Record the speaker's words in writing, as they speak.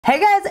Hey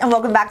guys, and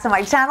welcome back to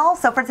my channel.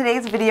 So for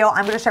today's video,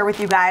 I'm going to share with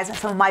you guys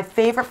some of my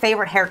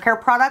favorite hair care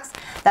products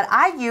that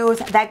I use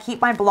that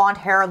keep my blonde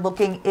hair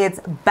looking its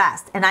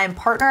best. And I am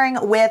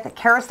partnering with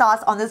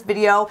Kerastase on this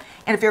video.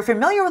 And if you're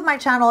familiar with my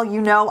channel,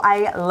 you know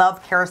I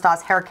love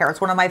Kerastase hair care.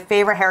 It's one of my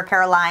favorite hair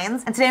care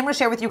lines. And today I'm going to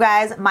share with you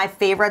guys my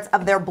favorites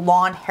of their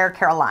blonde hair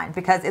care line,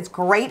 because it's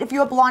great if you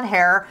have blonde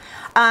hair.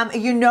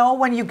 You know,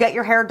 when you get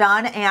your hair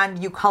done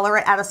and you color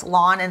it at a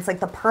salon and it's like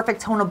the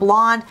perfect tone of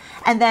blonde,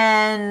 and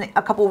then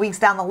a couple weeks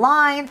down the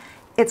line,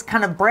 it's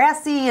kind of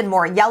brassy and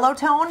more yellow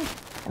tone.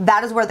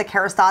 That is where the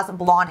Kerastase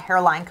blonde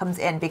hairline comes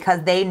in,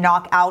 because they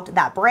knock out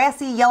that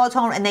brassy yellow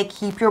tone and they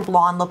keep your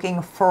blonde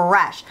looking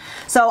fresh.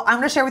 So I'm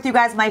going to share with you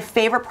guys my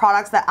favorite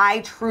products that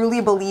I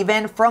truly believe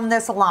in from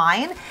this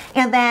line.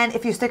 And then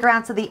if you stick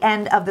around to the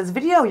end of this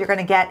video, you're going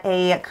to get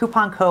a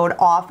coupon code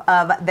off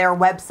of their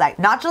website.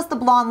 Not just the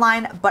blonde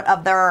line, but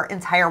of their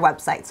entire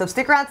website. So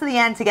stick around to the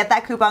end to get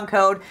that coupon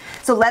code.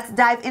 So let's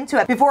dive into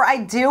it. Before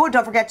I do,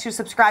 don't forget to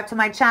subscribe to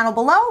my channel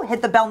below.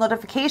 Hit the bell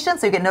notification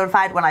so you get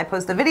notified when I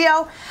post a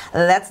video.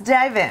 Let's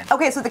dive in.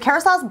 Okay, so the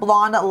Kerastase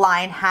blonde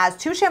line has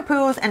 2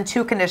 shampoos and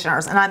 2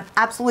 conditioners, and I'm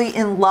absolutely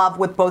in love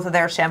with both of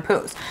their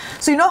shampoos.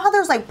 So you know how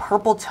there's like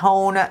purple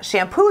tone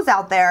shampoos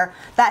out there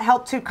that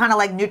help to kind of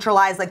like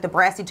neutralize like the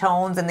brassy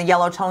tones and the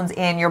yellow tones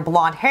in your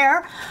blonde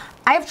hair?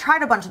 I've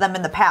tried a bunch of them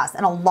in the past,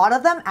 and a lot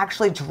of them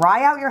actually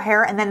dry out your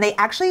hair, and then they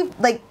actually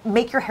like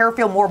make your hair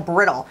feel more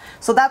brittle.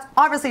 So that's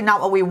obviously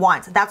not what we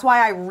want. That's why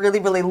I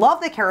really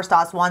love the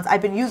Kerastase ones.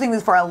 I've been using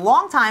these for a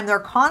long time. They're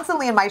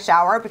constantly in my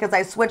shower because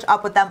I switch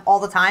up with them all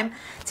the time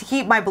to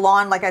keep my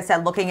blonde, like I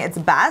said, looking its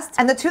best.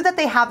 And the 2 that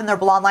they have in their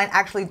blonde line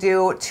actually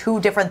do 2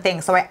 different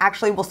things. So I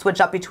actually will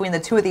switch up between the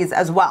 2 of these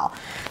as well.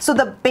 So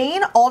the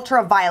Bane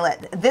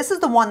Ultraviolet, this is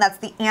the one that's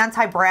the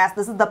anti-brass.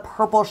 This is the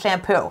purple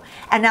shampoo.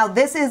 And now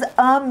this is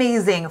amazing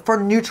for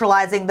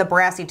neutralizing the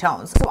brassy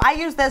tones. So I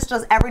use this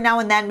just every now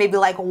and then, maybe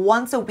like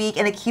once a week,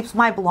 and it keeps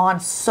my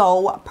blonde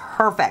so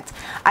perfect.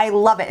 I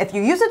love it. If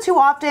you use it too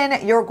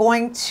often, you're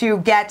going to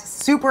get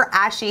super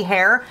ashy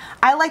hair.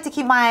 I like to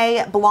keep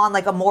my blonde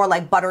like a more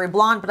like buttery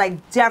blonde, but I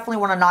definitely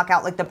want to knock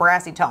out like the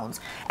brassy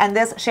tones. And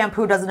this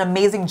shampoo does an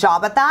amazing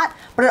job at that,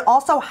 but it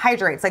also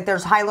hydrates. Like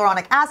there's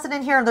hyaluronic acid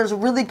in here, and there's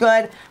really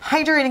good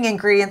hydrating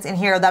ingredients in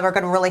here that are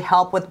going to really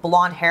help with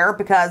blonde hair,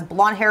 because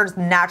blonde hair is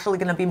naturally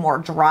going to be more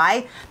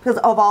dry because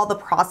of all the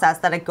process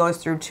that it goes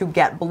through to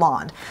get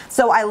blonde.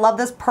 So I love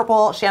this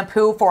purple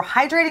shampoo for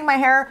hydrating my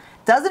hair.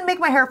 Doesn't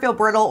make my hair feel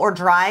brittle or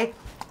dry,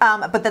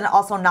 but then it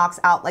also knocks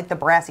out like the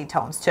brassy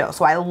tones too.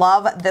 So I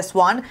love this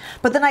one.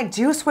 But then I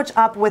do switch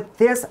up with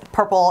this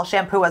purple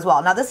shampoo as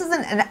well. Now this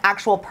isn't an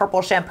actual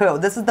purple shampoo.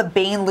 This is the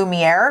Bane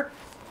Lumiere,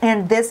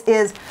 and this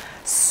is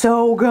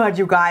so good,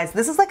 you guys.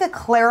 This is like a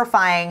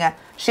clarifying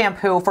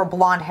shampoo for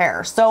blonde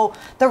hair. So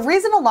the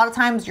reason a lot of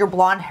times your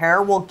blonde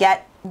hair will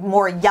get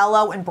more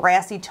yellow and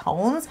brassy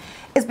tones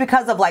is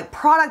because of like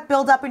product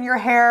buildup in your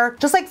hair,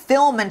 just like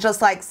film and just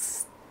like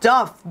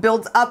stuff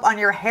builds up on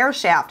your hair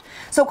shaft.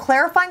 So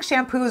clarifying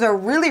shampoos are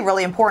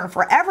really important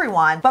for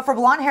everyone, but for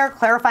blonde hair,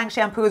 clarifying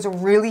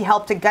shampoos really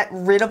help to get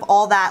rid of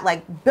all that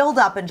like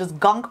buildup and just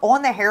gunk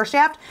on the hair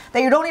shaft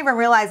that you don't even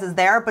realize is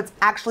there, but it's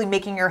actually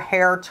making your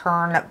hair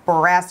turn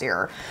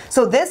brassier.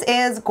 So this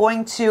is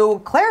going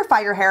to clarify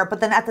your hair, but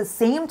then at the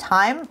same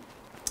time,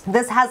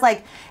 this has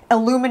like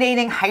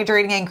illuminating,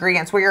 hydrating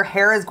ingredients where your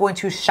hair is going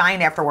to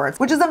shine afterwards,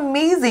 which is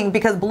amazing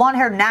because blonde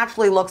hair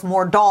naturally looks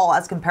more dull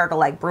as compared to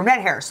like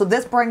brunette hair. So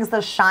this brings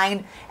the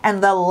shine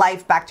and the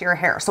life back to your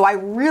hair. So I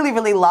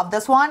really love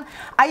this one.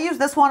 I use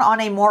this one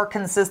on a more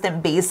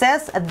consistent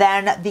basis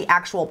than the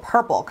actual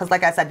purple, because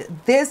like I said,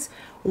 this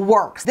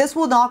works. This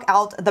will knock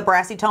out the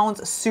brassy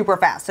tones super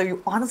fast. So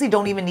you honestly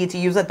don't even need to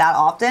use it that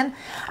often.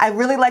 I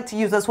really like to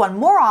use this one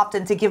more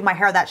often to give my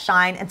hair that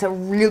shine and to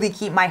really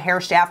keep my hair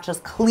shaft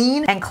just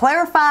clean and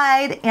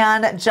clarified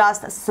and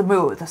just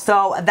smooth.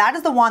 So that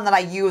is the one that I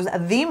use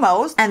the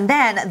most. And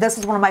then this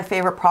is one of my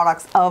favorite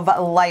products of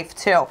life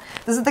too.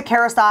 This is the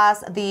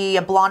Kerastase,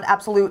 the Blonde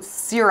Absolute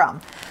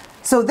Serum.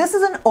 So this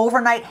is an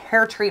overnight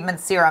hair treatment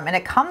serum, and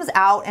it comes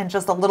out in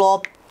just a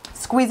little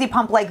squeezy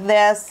pump like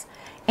this.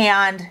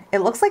 And it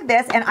looks like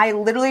this, and I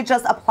literally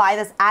just apply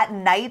this at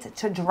night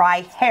to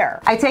dry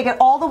hair. I take it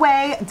all the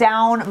way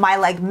down my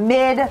like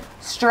mid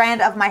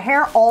strand of my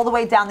hair, all the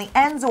way down the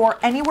ends or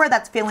anywhere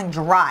that's feeling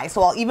dry.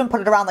 So I'll even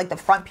put it around like the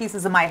front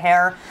pieces of my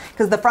hair,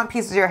 because the front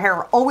pieces of your hair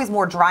are always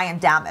more dry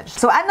and damaged.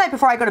 So at night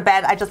before I go to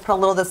bed, I just put a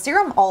little of the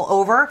serum all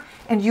over,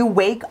 and you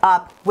wake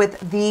up with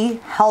the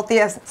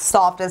healthiest,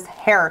 softest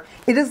hair.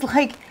 It is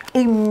like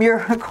a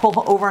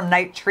miracle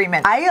overnight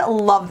treatment. I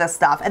love this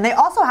stuff. And they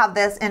also have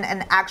this in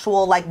an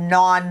actual like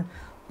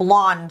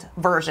non-blonde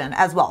version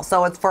as well.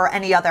 So it's for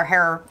any other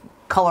hair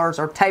colors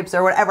or types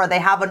or whatever. They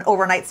have an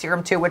overnight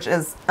serum too, which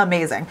is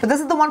amazing. But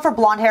this is the one for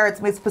blonde hair. It's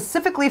made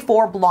specifically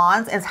for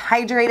blondes. It's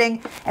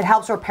hydrating. It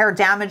helps repair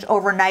damage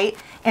overnight,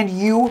 and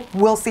you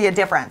will see a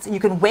difference.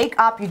 You can wake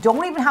up. You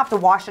don't even have to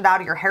wash it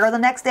out of your hair the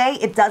next day.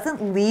 It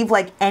doesn't leave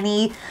like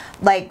any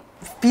like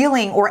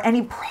feeling or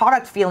any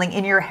product feeling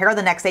in your hair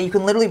the next day. You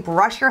can literally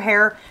brush your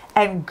hair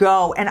and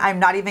go. And I'm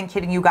not even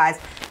kidding you guys.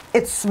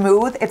 It's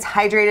smooth, it's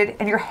hydrated,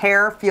 and your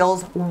hair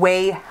feels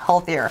way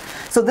healthier.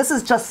 So this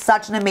is just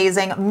such an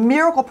amazing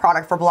miracle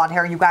product for blonde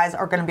hair. You guys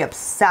are gonna be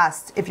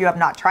obsessed if you have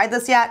not tried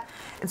this yet.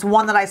 It's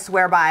one that I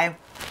swear by.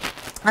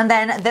 And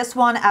then this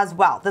one as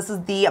well. This is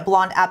the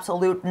Blonde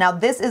Absolute. Now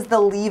this is the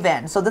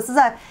leave-in. So this is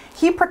a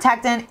heat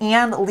protectant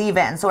and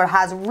leave-in. So it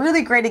has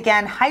really great,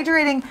 again,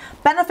 hydrating,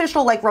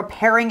 beneficial, like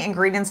repairing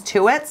ingredients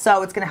to it.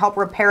 So it's gonna help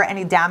repair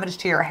any damage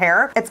to your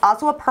hair. It's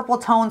also a purple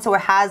tone, so it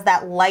has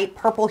that light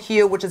purple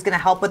hue, which is gonna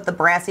help with the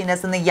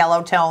brassiness and the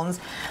yellow tones.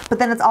 But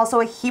then it's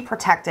also a heat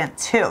protectant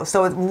too.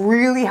 So it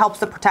really helps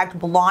to protect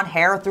blonde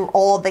hair through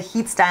all the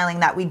heat styling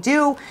that we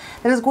do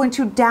that is going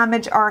to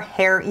damage our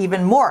hair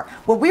even more.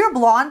 When we were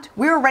blonde,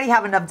 we already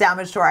have enough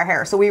damage to our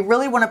hair, so we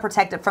really want to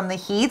protect it from the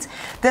heat.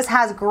 This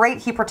has great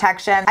heat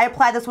protection. I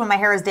apply this when my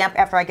hair is damp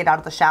after I get out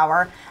of the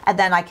shower, and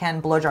then I can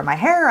blow dry my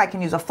hair, I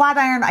can use a flat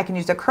iron, I can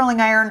use a curling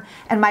iron,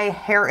 and my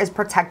hair is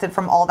protected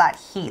from all that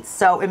heat.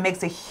 So it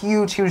makes a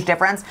huge, huge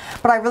difference.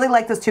 But I really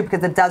like this too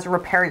because it does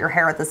repair your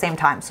hair at the same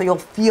time, so you'll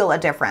feel a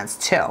difference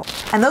too.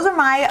 And those are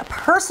my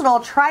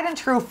personal tried and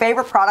true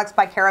favorite products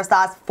by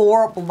Kerastase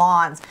for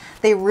blondes.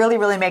 They really,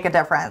 really make a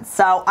difference.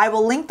 So I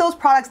will link those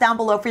products down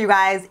below for you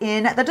guys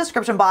in the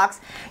description box.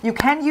 You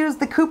can use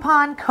the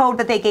coupon code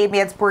that they gave me.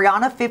 It's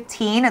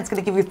Brianna15. It's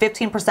going to give you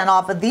 15%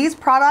 off of these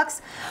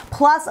products,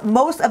 plus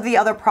most of the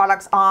other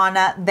products on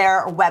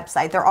their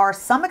website. There are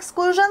some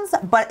exclusions,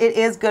 but it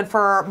is good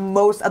for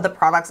most of the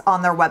products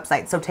on their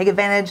website. So take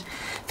advantage.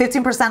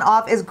 15%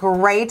 off is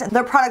great.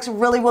 Their products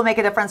really will make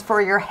a difference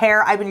for your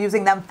hair. I've been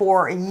using them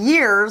for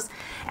years,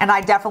 and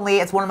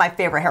it's one of my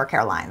favorite hair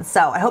care lines.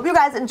 So I hope you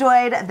guys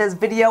enjoyed this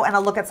video and a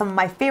look at some of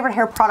my favorite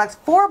hair products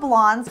for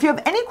blondes. If you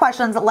have any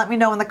questions, let me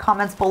know in the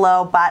comments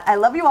below. But I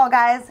love you all,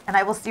 guys, and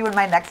I will see you in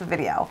my next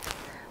video.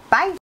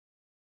 Bye.